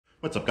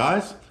What's up,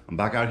 guys? I'm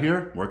back out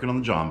here working on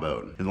the JON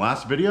boat. In the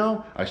last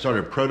video, I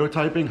started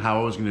prototyping how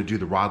I was going to do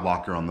the rod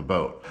locker on the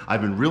boat.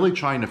 I've been really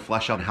trying to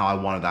flesh out how I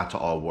wanted that to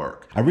all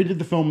work. I redid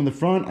the foam in the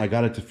front. I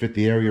got it to fit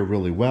the area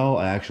really well.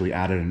 I actually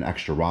added an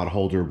extra rod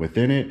holder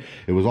within it.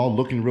 It was all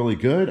looking really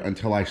good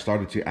until I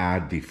started to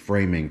add the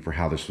framing for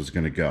how this was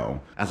going to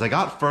go. As I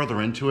got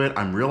further into it,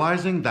 I'm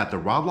realizing that the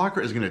rod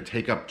locker is going to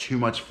take up too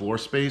much floor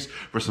space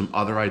for some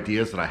other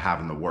ideas that I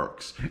have in the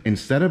works.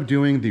 Instead of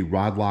doing the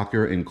rod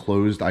locker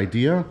enclosed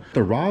idea,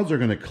 the rods are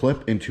going to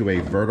clip into a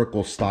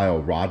vertical style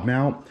rod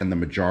mount, and the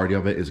majority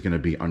of it is going to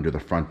be under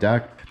the front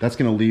deck. That's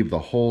going to leave the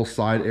whole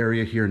side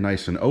area here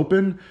nice and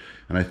open,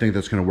 and I think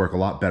that's going to work a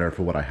lot better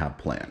for what I have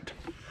planned.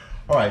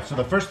 All right, so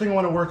the first thing I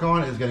want to work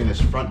on is getting this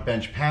front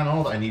bench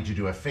paneled. I need to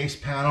do a face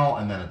panel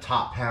and then a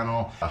top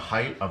panel. The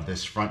height of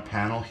this front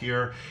panel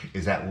here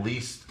is at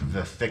least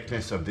the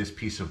thickness of this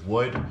piece of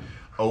wood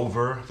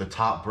over the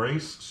top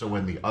brace, so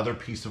when the other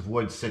piece of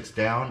wood sits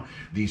down,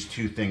 these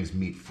two things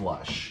meet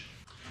flush.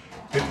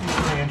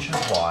 53 inches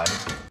wide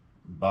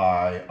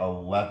by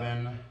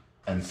 11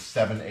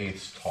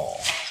 7/8 tall.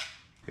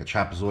 A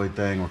trapezoid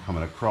thing, we're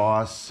coming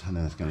across, and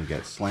then it's going to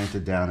get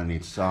slanted down on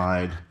each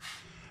side,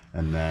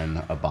 and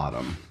then a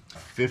bottom.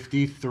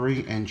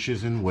 53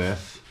 inches in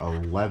width,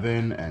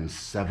 11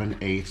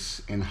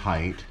 7/8 in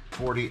height,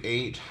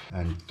 48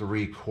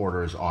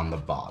 3/4 on the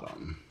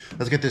bottom.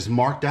 Let's get this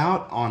marked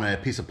out on a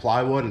piece of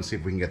plywood and see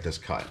if we can get this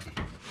cut.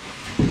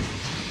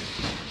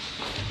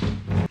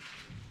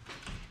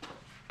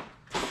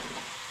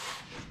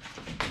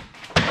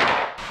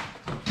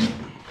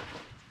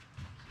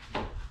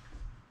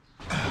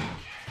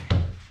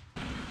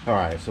 All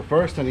right, so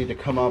first I need to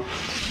come up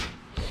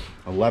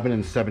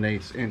 11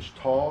 7/8 inch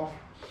tall.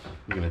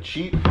 I'm gonna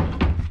cheat,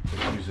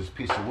 use this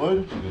piece of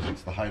wood because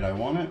it's the height I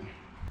want it.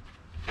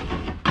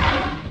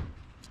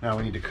 Now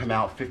we need to come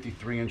out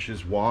 53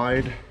 inches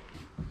wide.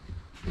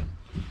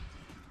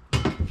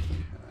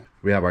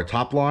 We have our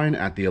top line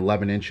at the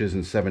 11 inches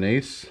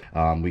 7/8.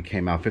 We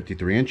came out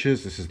 53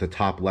 inches. This is the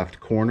top left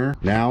corner.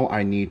 Now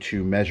I need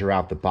to measure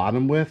out the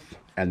bottom width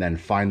and then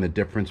find the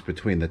difference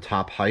between the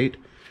top height,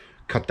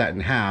 cut that in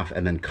half,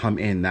 and then come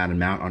in that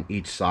amount on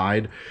each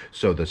side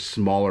so the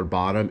smaller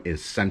bottom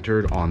is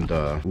centered on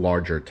the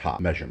larger top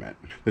measurement.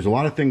 There's a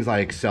lot of things I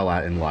excel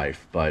at in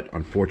life, but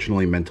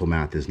unfortunately mental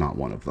math is not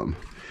one of them.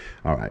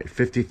 All right,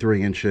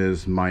 53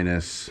 inches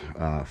minus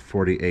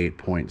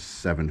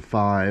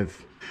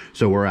 48.75.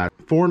 So we're at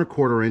 4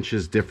 1/4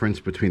 inches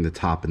difference between the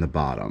top and the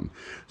bottom.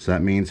 So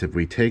that means if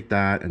we take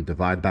that and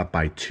divide that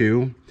by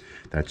 2,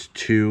 that's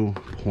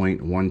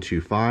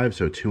 2.125,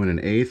 so 2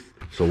 1/8.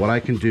 So what I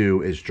can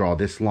do is draw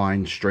this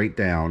line straight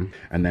down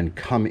and then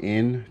come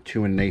in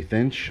 2 1/8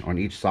 inch on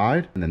each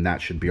side, and then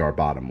that should be our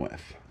bottom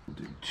width. We'll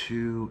do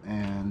 2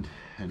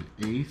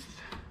 1/8,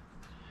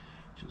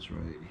 just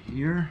right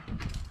here.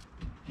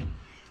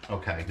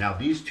 Okay, now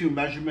these two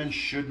measurements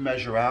should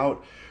measure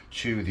out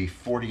to the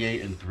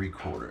 48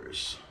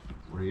 3/4.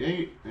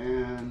 48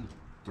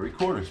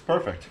 3/4,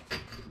 perfect.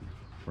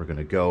 We're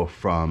gonna go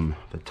from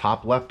the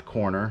top left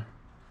corner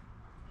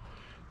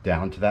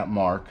down to that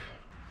mark.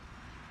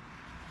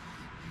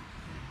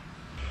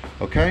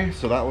 Okay,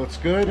 so that looks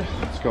good.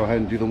 Let's go ahead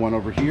and do the one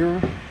over here.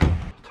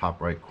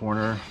 Top right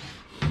corner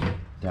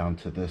down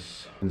to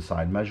this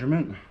inside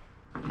measurement.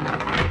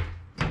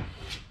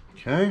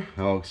 Okay,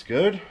 that looks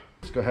good.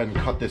 Let's go ahead and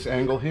cut this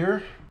angle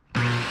here.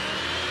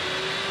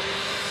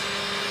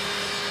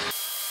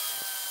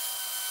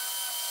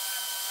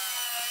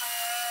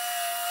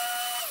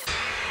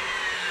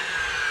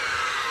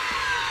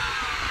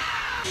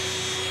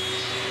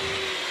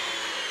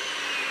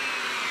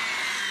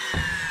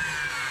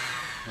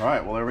 All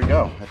right, well, there we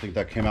go. I think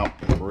that came out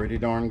pretty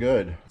darn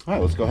good. All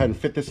right, let's go ahead and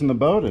fit this in the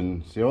boat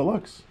and see how it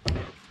looks.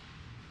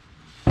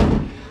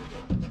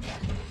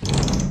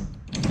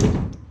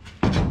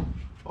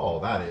 Oh,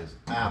 that is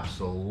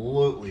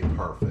absolutely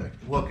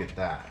perfect. Look at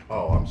that.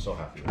 Oh, I'm so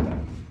happy with that.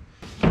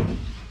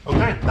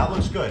 Okay, that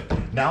looks good.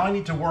 Now I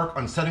need to work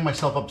on setting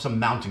myself up some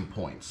mounting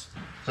points.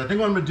 So I think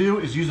what I'm gonna do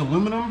is use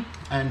aluminum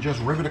and just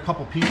rivet a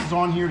couple pieces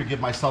on here to give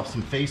myself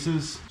some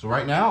faces. So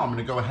right now, I'm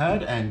gonna go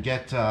ahead and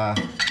get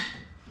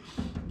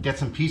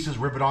some pieces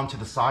riveted onto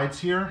the sides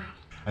here,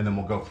 and then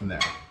we'll go from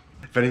there.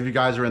 If any of you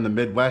guys are in the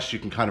Midwest, you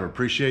can kind of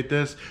appreciate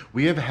this.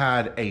 We have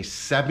had a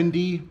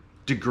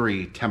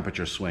 70-degree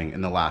temperature swing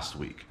in the last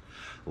week.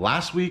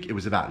 Last week, it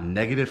was about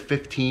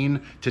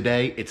 -15.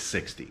 Today, it's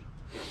 60.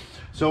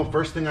 So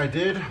first thing I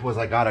did was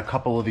I got a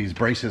couple of these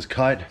braces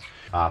cut.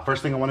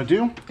 First thing I want to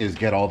do is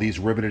get all these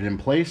riveted in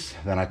place,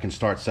 then I can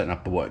start setting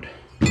up the wood.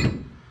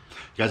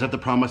 You guys have to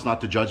promise not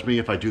to judge me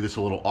if I do this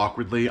a little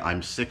awkwardly.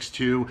 I'm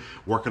 6'2",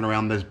 working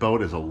around this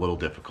boat is a little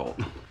difficult.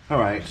 All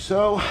right,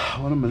 so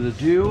what I'm gonna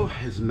do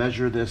is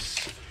measure this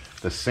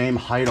the same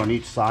height on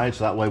each side,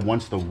 so that way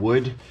once the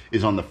wood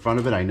is on the front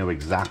of it, I know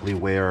exactly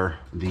where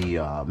the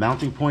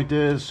mounting point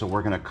is. So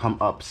we're gonna come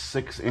up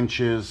 6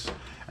 inches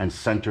and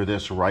center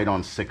this right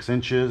on 6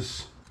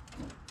 inches.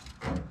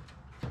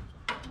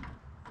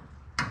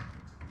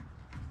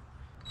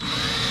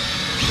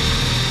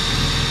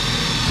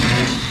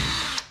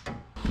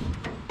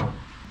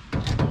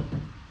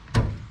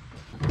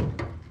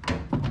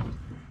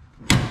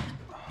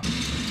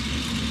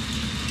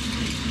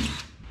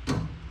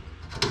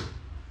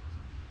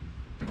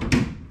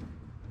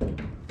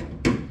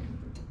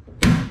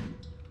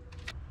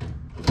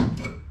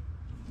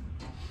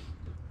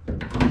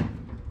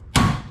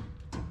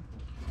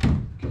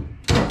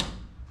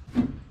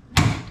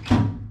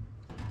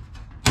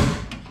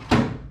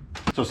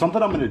 So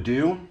something I'm gonna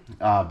do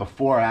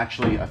before I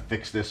actually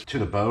affix this to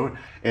the boat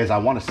is I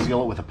wanna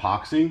seal it with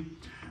epoxy,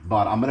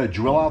 but I'm gonna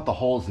drill out the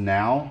holes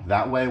now.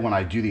 That way when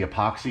I do the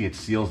epoxy, it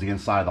seals the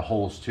inside of the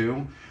holes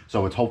too.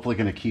 So it's hopefully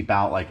gonna keep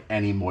out like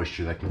any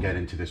moisture that can get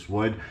into this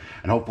wood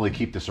and hopefully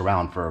keep this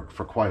around for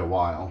quite a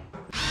while.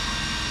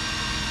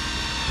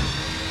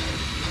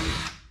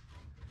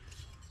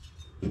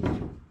 It's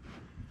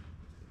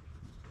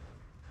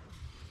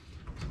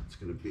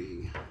gonna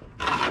be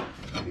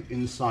the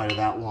inside of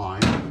that line.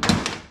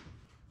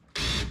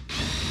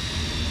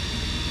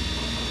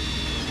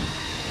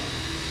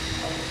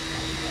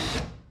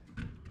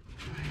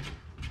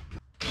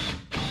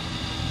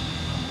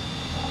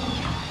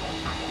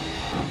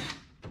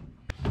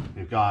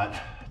 We've got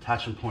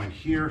attachment point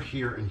here,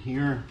 here, and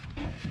here,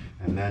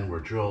 and then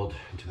we're drilled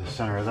into the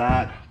center of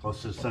that,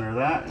 close to the center of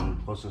that,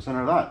 and close to the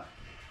center of that.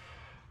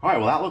 All right,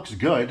 well, that looks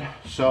good.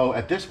 So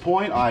at this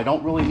point, I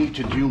don't really need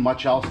to do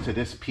much else to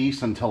this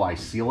piece until I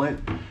seal it.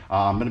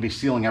 I'm gonna be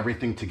sealing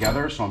everything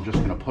together, so I'm just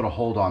gonna put a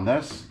hold on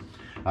this.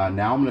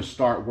 Now I'm gonna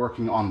start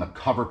working on the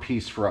cover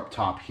piece for up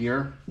top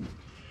here.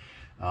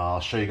 I'll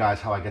show you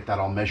guys how I get that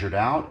all measured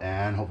out,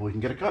 and hopefully we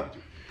can get it cut.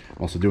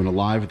 I'm also doing it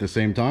live at the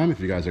same time, if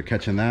you guys are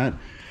catching that.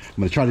 I'm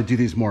gonna try to do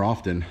these more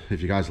often,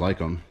 if you guys like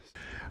them.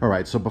 All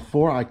right, so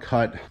before I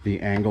cut the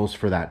angles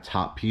for that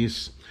top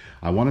piece,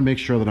 I wanna make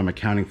sure that I'm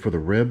accounting for the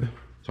rib.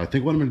 So I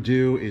think what I'm gonna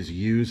do is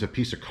use a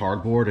piece of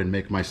cardboard and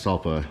make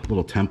myself a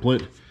little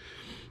template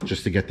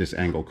just to get this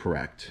angle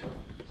correct.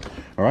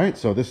 All right,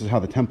 so this is how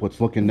the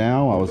template's looking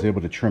now. I was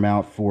able to trim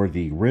out for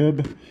the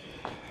rib.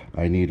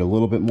 I need a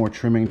little bit more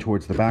trimming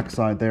towards the back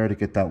side there to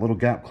get that little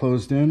gap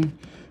closed in,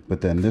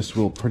 but then this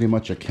will pretty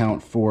much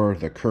account for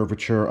the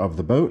curvature of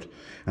the boat,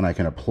 and I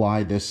can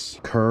apply this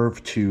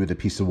curve to the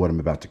piece of wood I'm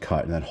about to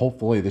cut, and then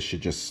hopefully this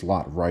should just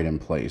slot right in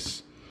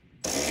place.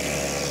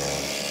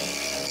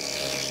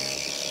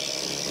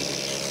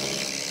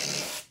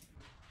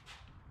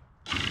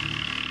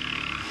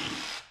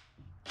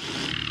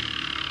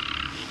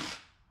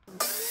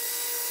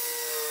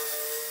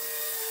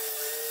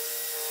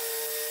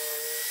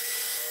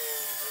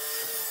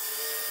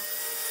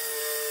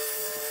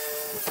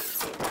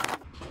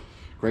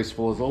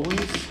 Graceful as always.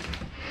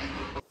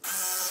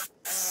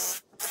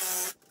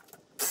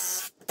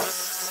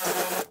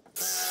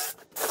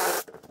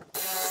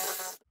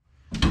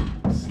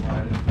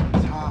 Slide it from the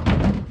top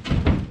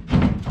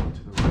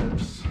to the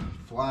ribs,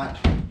 flat.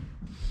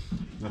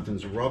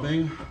 Nothing's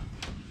rubbing.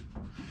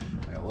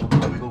 I got a little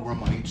bit of wiggle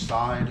room on each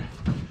side,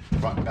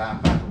 front and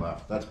back, back and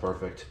left. That's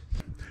perfect.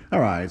 All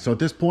right, so at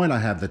this point I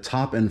have the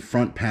top and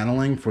front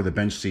paneling for the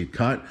bench seat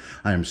cut.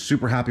 I am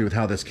super happy with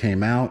how this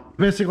came out.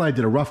 Basically I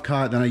did a rough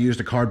cut, then I used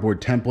a cardboard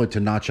template to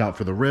notch out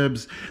for the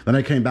ribs. Then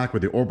I came back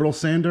with the orbital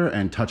sander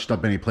and touched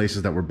up any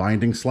places that were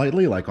binding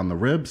slightly, like on the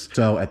ribs.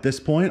 So at this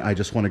point, I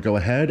just wanna go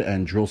ahead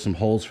and drill some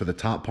holes for the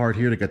top part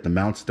here to get the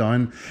mounts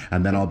done,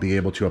 and then I'll be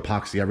able to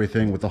epoxy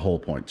everything with the hole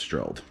points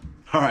drilled.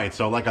 All right,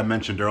 so like I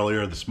mentioned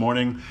earlier this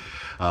morning,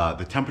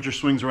 the temperature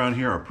swings around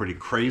here are pretty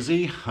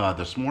crazy.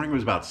 This morning it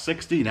was about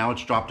 60, now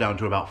it's dropped down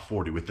to about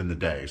 40 within the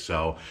day.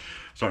 So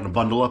starting to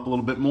bundle up a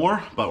little bit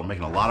more, but we're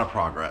making a lot of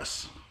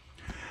progress.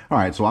 All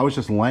right, so I was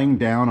just laying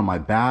down on my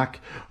back,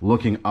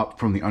 looking up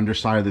from the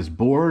underside of this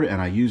board, and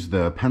I used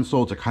the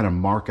pencil to kind of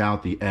mark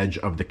out the edge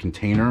of the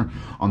container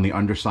on the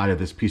underside of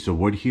this piece of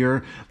wood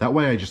here. That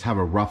way I just have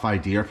a rough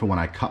idea for when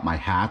I cut my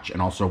hatch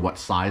and also what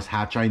size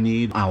hatch I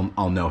need.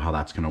 I'll know how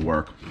that's gonna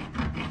work.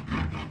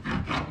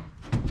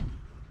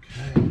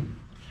 Okay.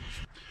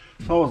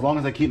 So as long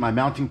as I keep my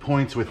mounting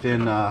points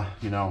within,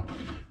 you know,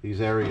 these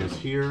areas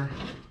here,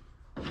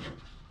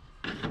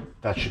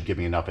 that should give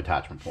me enough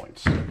attachment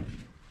points.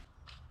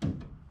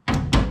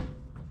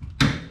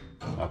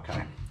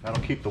 Okay,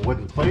 that'll keep the wood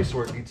in place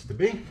where it needs to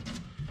be.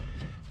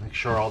 Make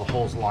sure all the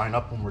holes line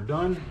up when we're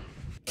done.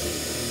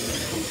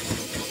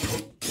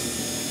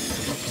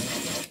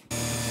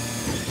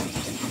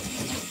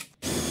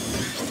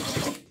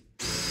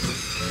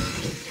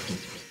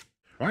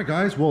 All right,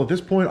 guys, well, at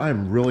this point,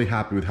 I'm really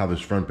happy with how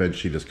this front bench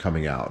sheet is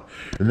coming out.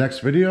 In the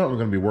next video, I'm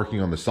gonna be working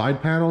on the side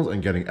panels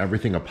and getting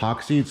everything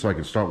epoxied so I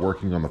can start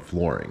working on the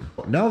flooring.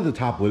 Now that the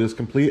top lid is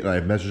complete and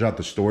I've measured out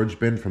the storage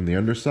bin from the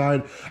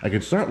underside, I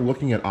can start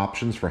looking at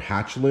options for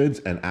hatch lids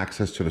and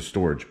access to the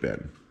storage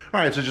bin. All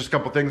right, so just a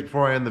couple things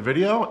before I end the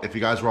video. If you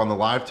guys were on the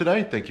live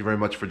today, thank you very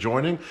much for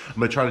joining. I'm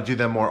gonna try to do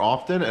them more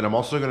often, and I'm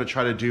also gonna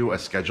try to do a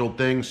scheduled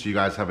thing so you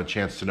guys have a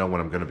chance to know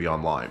when I'm gonna be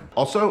online.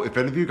 Also, if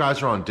any of you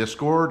guys are on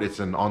Discord, it's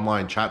an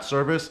online chat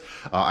service.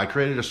 I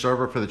created a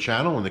server for the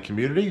channel and the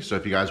community, so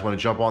if you guys wanna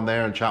jump on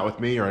there and chat with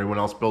me or anyone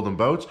else building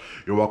boats,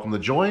 you're welcome to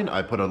join.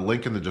 I put a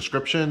link in the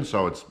description,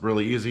 so it's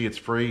really easy, it's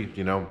free,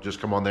 you know,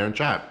 just come on there and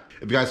chat.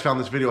 If you guys found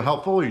this video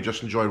helpful or you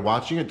just enjoyed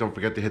watching it, don't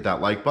forget to hit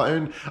that like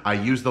button. I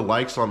use the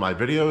likes on my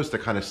videos to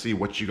kind of see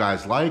what you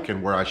guys like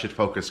and where I should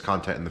focus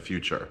content in the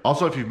future.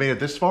 Also, if you've made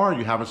it this far and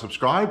you haven't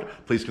subscribed,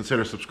 please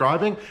consider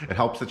subscribing. It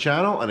helps the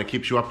channel and it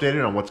keeps you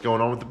updated on what's going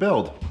on with the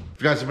build.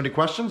 If you guys have any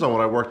questions on what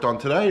I worked on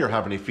today or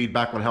have any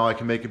feedback on how I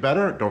can make it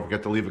better, don't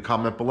forget to leave a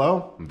comment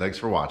below, and thanks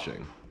for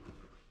watching.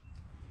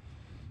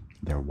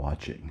 They're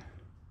watching.